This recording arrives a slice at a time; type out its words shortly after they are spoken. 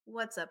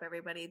What's up,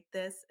 everybody?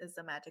 This is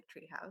the Magic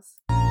Treehouse.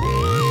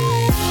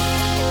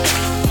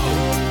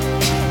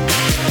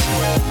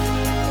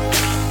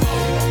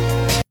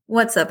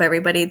 What's up,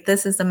 everybody?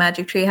 This is the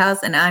Magic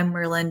Treehouse, and I'm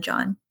Merlin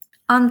John.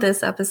 On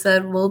this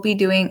episode, we'll be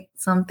doing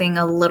something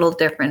a little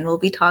different. We'll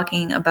be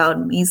talking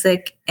about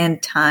music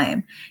and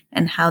time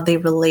and how they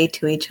relate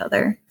to each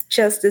other.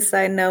 Just a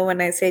side note, when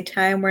I say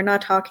time, we're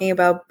not talking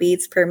about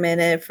beats per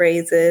minute,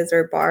 phrases,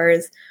 or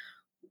bars.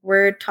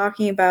 We're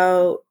talking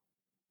about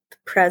the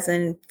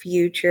present,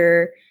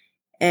 future,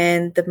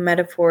 and the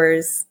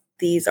metaphors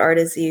these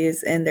artists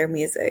use in their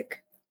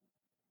music.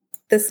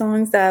 The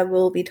songs that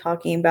we'll be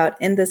talking about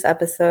in this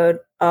episode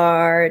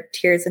are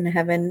Tears in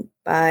Heaven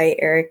by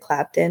Eric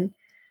Clapton,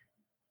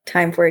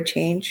 Time for a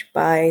Change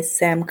by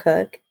Sam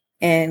Cooke,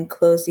 and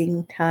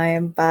Closing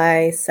Time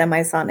by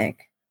Semisonic.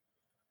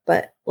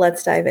 But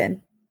let's dive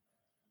in.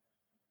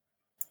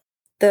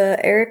 The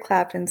Eric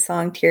Clapton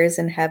song Tears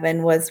in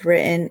Heaven was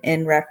written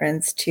in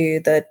reference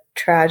to the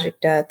tragic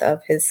death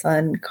of his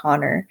son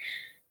Connor,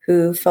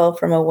 who fell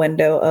from a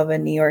window of a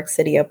New York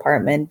City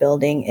apartment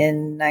building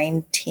in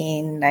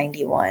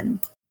 1991.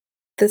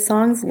 The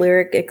song's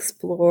lyrics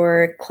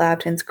explore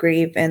Clapton's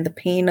grief and the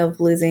pain of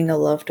losing a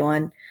loved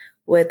one,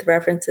 with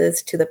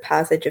references to the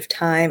passage of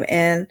time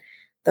and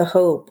the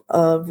hope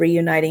of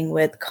reuniting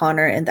with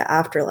Connor in the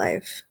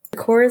afterlife. The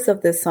chorus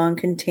of this song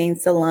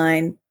contains the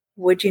line,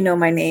 "Would you know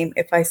my name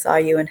if I saw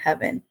you in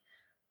heaven?"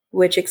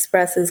 which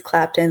expresses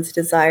Clapton's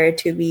desire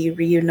to be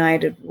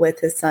reunited with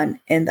his son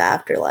in the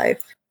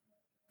afterlife.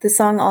 The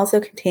song also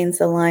contains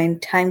the line,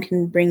 "Time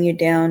can bring you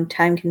down,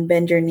 time can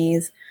bend your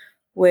knees,"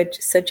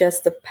 which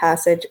suggests the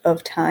passage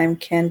of time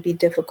can be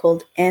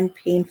difficult and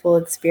painful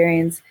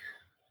experience,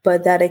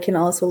 but that it can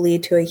also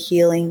lead to a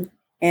healing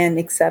and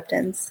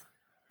acceptance.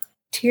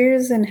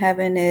 Tears in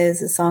Heaven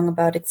is a song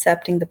about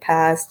accepting the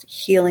past,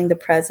 healing the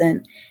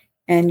present,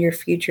 and your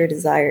future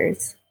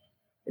desires.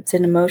 It's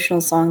an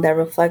emotional song that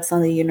reflects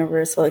on the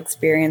universal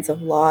experience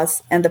of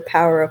loss and the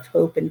power of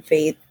hope and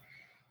faith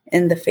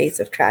in the face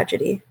of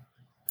tragedy.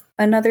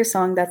 Another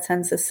song that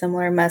sends a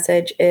similar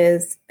message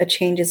is A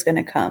Change is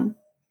Gonna Come.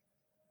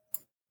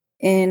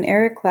 In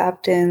Eric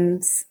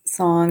Clapton's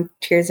song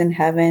Tears in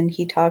Heaven,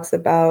 he talks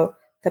about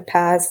the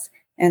past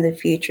and the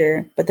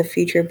future, but the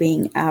future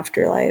being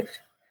afterlife.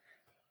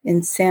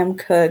 In Sam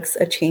Cooke's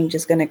A Change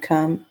is Gonna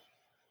Come,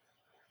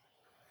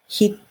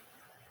 he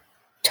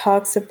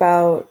talks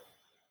about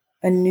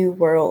a new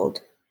world,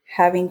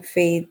 having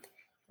faith,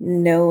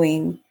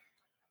 knowing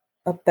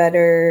a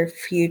better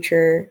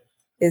future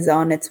is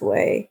on its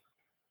way,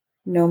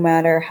 no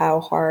matter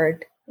how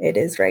hard it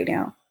is right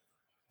now.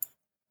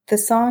 The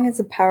song is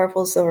a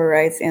powerful civil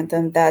rights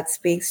anthem that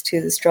speaks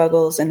to the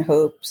struggles and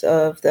hopes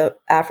of the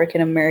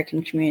African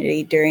American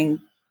community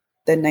during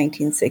the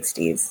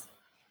 1960s.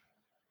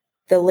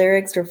 The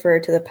lyrics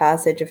refer to the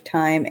passage of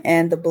time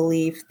and the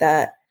belief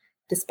that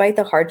despite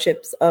the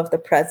hardships of the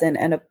present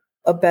and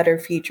a better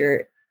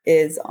future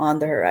is on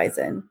the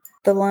horizon.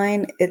 The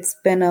line, "It's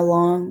been a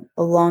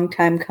long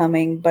time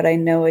coming, but I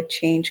know a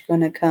change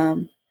gonna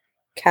come,"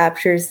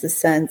 captures the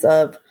sense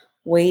of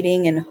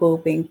waiting and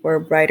hoping for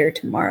a brighter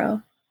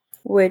tomorrow.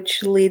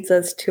 Which leads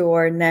us to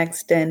our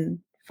next and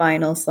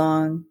final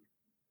song,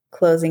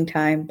 Closing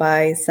Time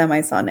by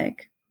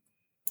Semisonic.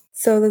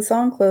 So the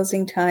song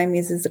Closing Time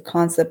uses the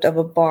concept of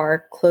a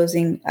bar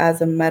closing as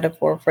a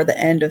metaphor for the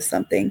end of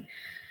something.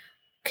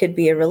 Could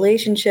be a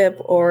relationship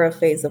or a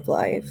phase of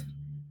life.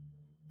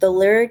 The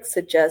lyrics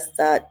suggest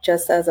that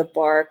just as a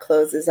bar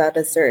closes at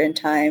a certain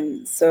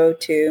time, so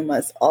too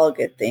must all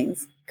good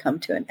things come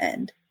to an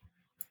end.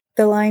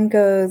 The line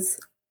goes,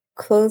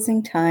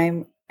 "Closing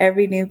time,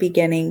 every new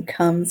beginning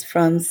comes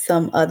from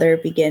some other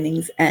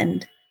beginning's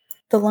end."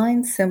 The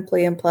line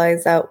simply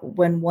implies that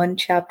when one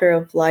chapter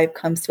of life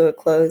comes to a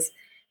close,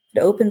 it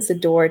opens the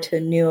door to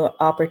new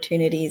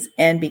opportunities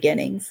and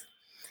beginnings.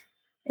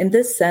 In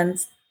this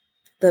sense,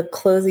 the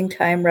closing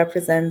time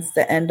represents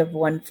the end of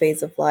one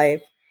phase of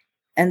life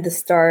and the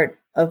start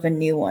of a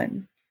new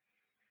one.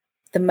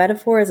 The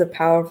metaphor is a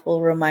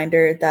powerful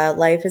reminder that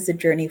life is a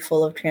journey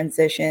full of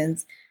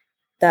transitions,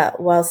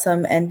 that while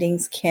some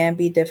endings can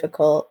be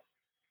difficult,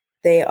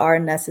 they are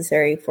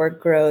necessary for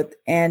growth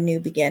and new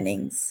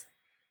beginnings.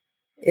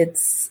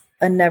 It's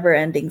a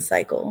never-ending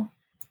cycle.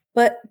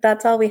 But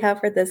that's all we have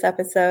for this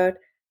episode.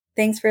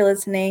 Thanks for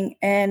listening,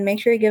 and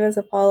make sure you give us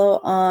a follow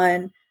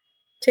on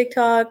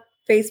TikTok,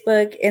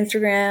 Facebook,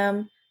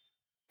 Instagram,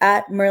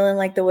 at Merlin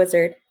Like the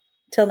Wizard.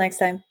 Till next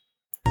time.